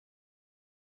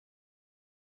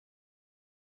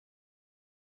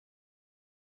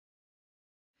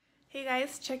Hey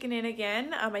guys, checking in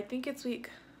again. I think it's week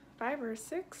 5 or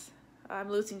 6. I'm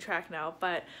losing track now,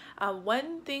 but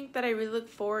one thing that I really look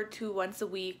forward to once a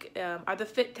week are the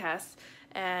fit tests,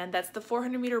 and that's the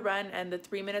 400-meter run and the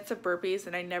 3 minutes of burpees.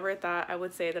 And I never thought I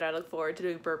would say that I look forward to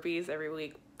doing burpees every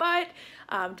week, but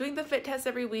doing the fit test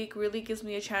every week really gives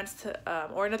me a chance to,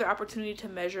 or another opportunity to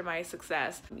measure my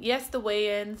success. Yes, the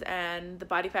weigh-ins and the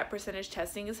body fat percentage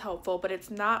testing is helpful, but it's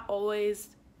not always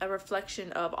a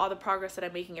reflection of all the progress that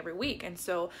I'm making every week. And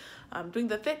so doing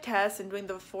the fit test and doing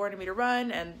the 400-meter run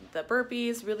and the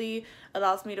burpees really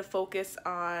allows me to focus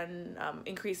on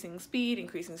increasing speed,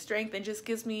 increasing strength, and just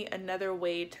gives me another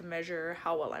way to measure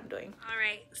how well I'm doing. All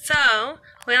right, so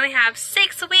we only have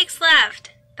 6 weeks left.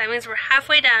 That means we're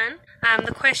halfway done.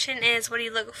 The question is, what do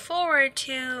you look forward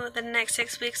to the next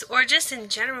 6 weeks, or just in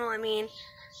general? I mean,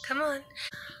 come on.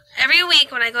 Every week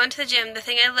when I go into the gym, the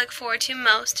thing I look forward to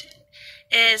most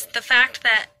is the fact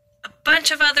that a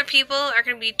bunch of other people are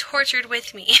going to be tortured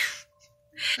with me.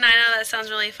 And I know that sounds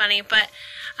really funny, but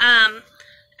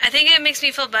I think it makes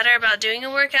me feel better about doing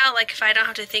a workout, like if I don't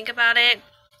have to think about it,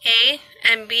 A,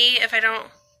 and B, if I don't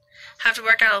have to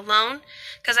work out alone.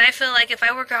 Because I feel like if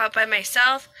I work out by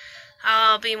myself,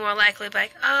 I'll be more likely to be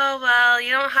like, oh, well,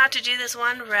 you don't have to do this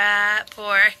one rep,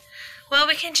 or, well,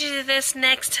 we can do this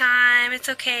next time, it's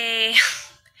okay.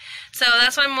 So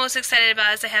that's what I'm most excited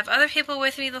about, is I have other people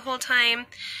with me the whole time,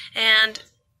 and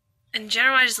in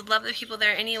general, I just love the people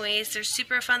there anyways. They're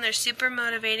super fun, they're super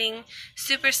motivating,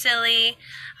 super silly,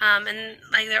 and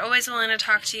like they're always willing to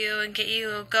talk to you and get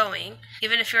you going.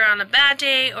 Even if you're on a bad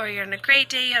day or you're on a great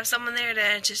day, you have someone there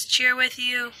to just cheer with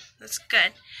you. That's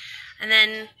good. And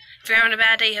then if you're having a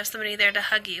bad day, you have somebody there to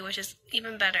hug you, which is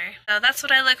even better. So that's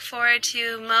what I look forward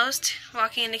to most,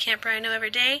 walking into Camp Rhino every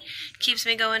day. Keeps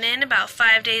me going in about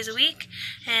 5 days a week,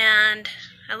 and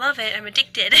I love it. I'm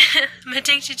addicted. I'm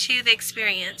addicted to the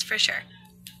experience, for sure.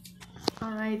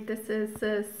 All right, this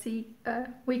is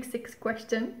week 6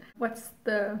 question. What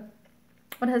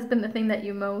has been the thing that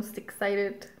you're most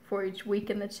excited for each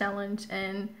week in the challenge?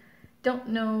 And don't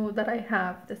know that I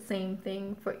have the same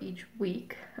thing for each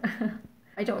week.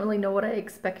 I don't really know what I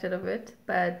expected of it,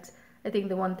 but I think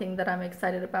the one thing that I'm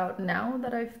excited about now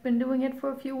that I've been doing it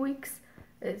for a few weeks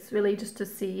is really just to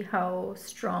see how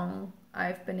strong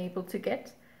I've been able to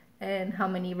get and how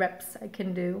many reps I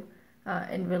can do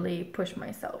and really push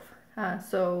myself.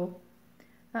 So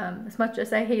as much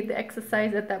as I hate the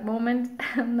exercise at that moment,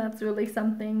 that's really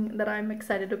something that I'm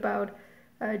excited about,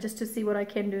 just to see what I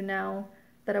can do now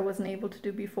that I wasn't able to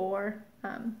do before,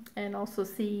 and also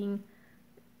seeing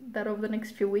that over the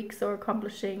next few weeks, or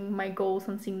accomplishing my goals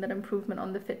and seeing that improvement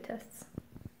on the fit tests.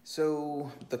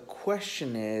 So the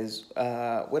question is,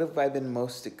 what have I been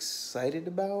most excited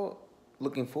about,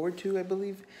 looking forward to, I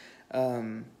believe,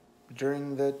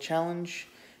 during the challenge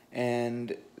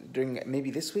and during maybe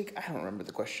this week? I don't remember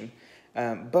the question,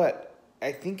 but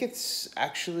I think it's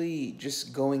actually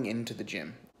just going into the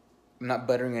gym. I'm not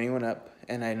buttering anyone up,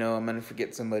 and I know I'm going to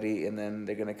forget somebody, and then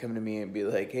they're going to come to me and be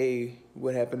like, hey,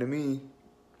 what happened to me?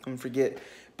 I'm forget.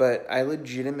 But I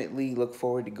legitimately look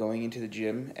forward to going into the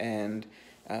gym and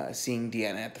seeing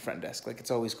Deanna at the front desk. Like, it's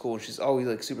always cool. She's always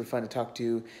like super fun to talk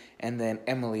to. And then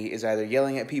Emily is either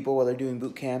yelling at people while they're doing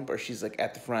boot camp, or she's like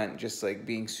at the front just like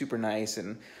being super nice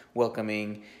and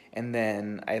welcoming. And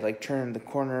then I like turn the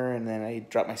corner and then I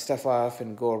drop my stuff off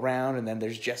and go around, and then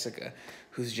there's Jessica,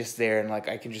 who's just there, and like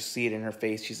I can just see it in her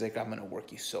face. She's like, I'm gonna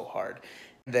work you so hard.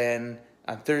 Then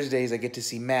on Thursdays I get to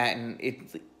see Matt, and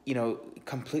it, you know,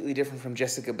 completely different from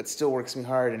Jessica, but still works me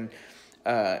hard. And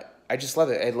I just love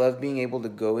it. I love being able to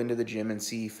go into the gym and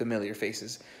see familiar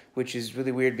faces, which is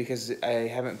really weird because I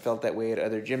haven't felt that way at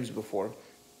other gyms before.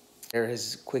 There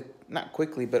has not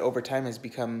quickly, but over time has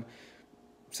become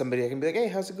somebody I can be like, hey,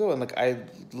 how's it going? Like, I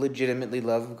legitimately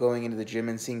love going into the gym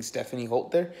and seeing Stephanie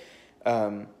Holt there.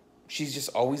 She's just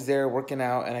always there working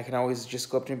out, and I can always just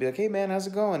go up to her and be like, hey, man, how's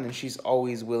it going? And she's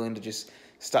always willing to just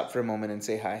stop for a moment and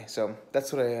say hi. So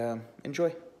that's what I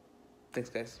enjoy. Thanks,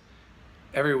 guys.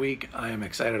 Every week I am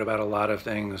excited about a lot of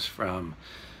things, from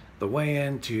the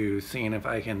weigh-in to seeing if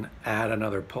I can add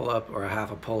another pull-up or a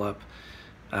half a pull-up.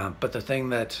 But the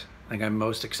thing that I think I'm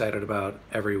most excited about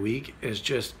every week is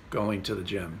just going to the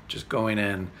gym, just going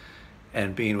in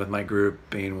and being with my group,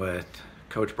 being with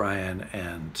Coach Brian,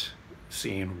 and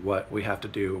seeing what we have to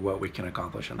do, what we can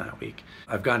accomplish in that week.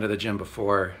 I've gone to the gym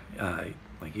before,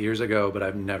 like years ago, but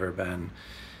I've never been,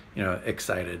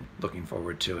 excited, looking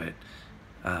forward to it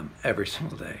every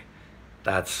single day.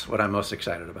 That's what I'm most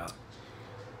excited about.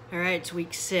 All right, it's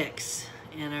week 6,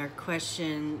 and our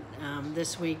question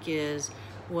this week is,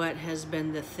 what has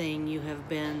been the thing you have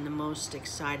been the most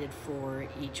excited for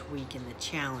each week in the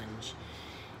challenge.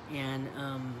 And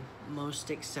most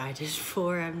excited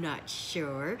for, I'm not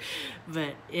sure,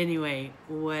 but anyway,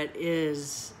 what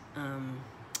is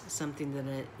something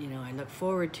that I look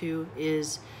forward to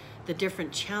is the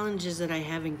different challenges that I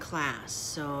have in class.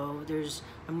 So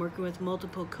I'm working with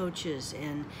multiple coaches,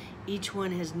 and each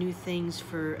one has new things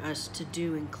for us to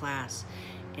do in class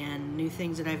and new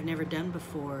things that I've never done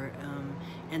before,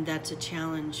 and that's a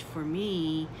challenge for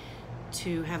me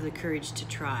to have the courage to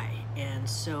try. And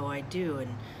so I do,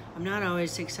 and I'm not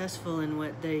always successful in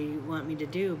what they want me to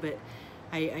do, but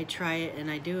I try it and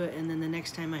I do it, and then the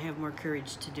next time I have more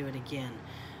courage to do it again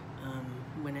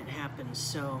when it happens.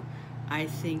 So I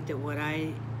think that what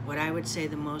I would say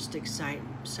the most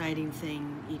exciting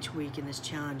thing each week in this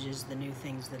challenge is the new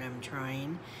things that I'm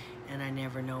trying, and I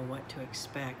never know what to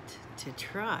expect to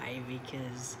try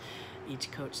because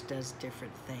each coach does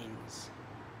different things.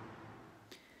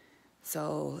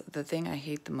 So the thing I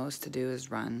hate the most to do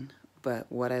is run,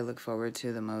 but what I look forward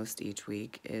to the most each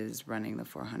week is running the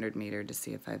 400 meter to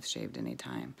see if I've shaved any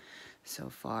time. So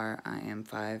far I am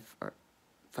 5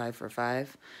 for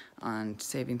 5 on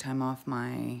saving time off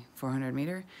my 400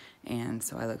 meter, and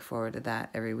so I look forward to that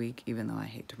every week, even though I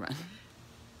hate to run.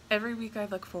 Every week I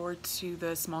look forward to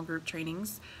the small group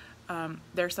trainings.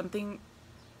 They're something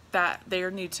that they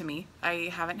are new to me. I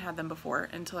haven't had them before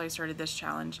until I started this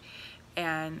challenge,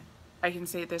 and I can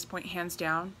say at this point, hands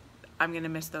down, I'm gonna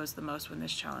miss those the most when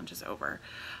this challenge is over.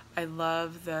 I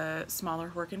love the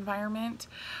smaller work environment.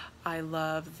 I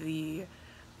love the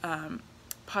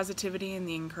positivity and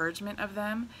the encouragement of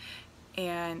them,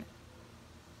 and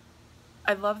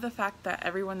I love the fact that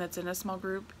everyone that's in a small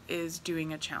group is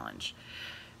doing a challenge.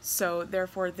 So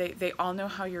therefore they all know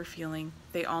how you're feeling.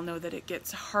 They all know that it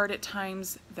gets hard at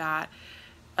times, that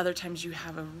other times you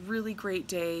have a really great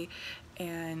day.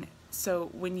 And so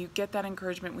when you get that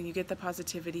encouragement, when you get the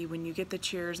positivity, when you get the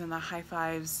cheers and the high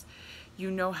fives,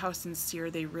 you know how sincere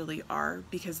they really are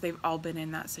because they've all been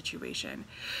in that situation.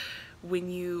 When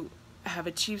you have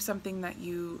achieved something that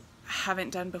you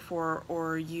haven't done before,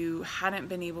 or you hadn't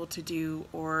been able to do,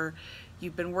 or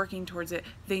you've been working towards it,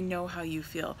 they know how you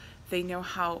feel. They know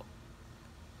how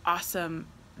awesome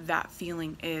that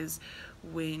feeling is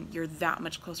when you're that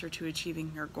much closer to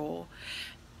achieving your goal.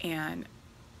 And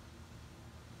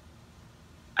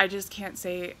I just can't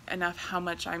say enough how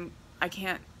much I'm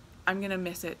gonna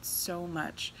miss it so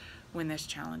much when this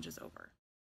challenge is over.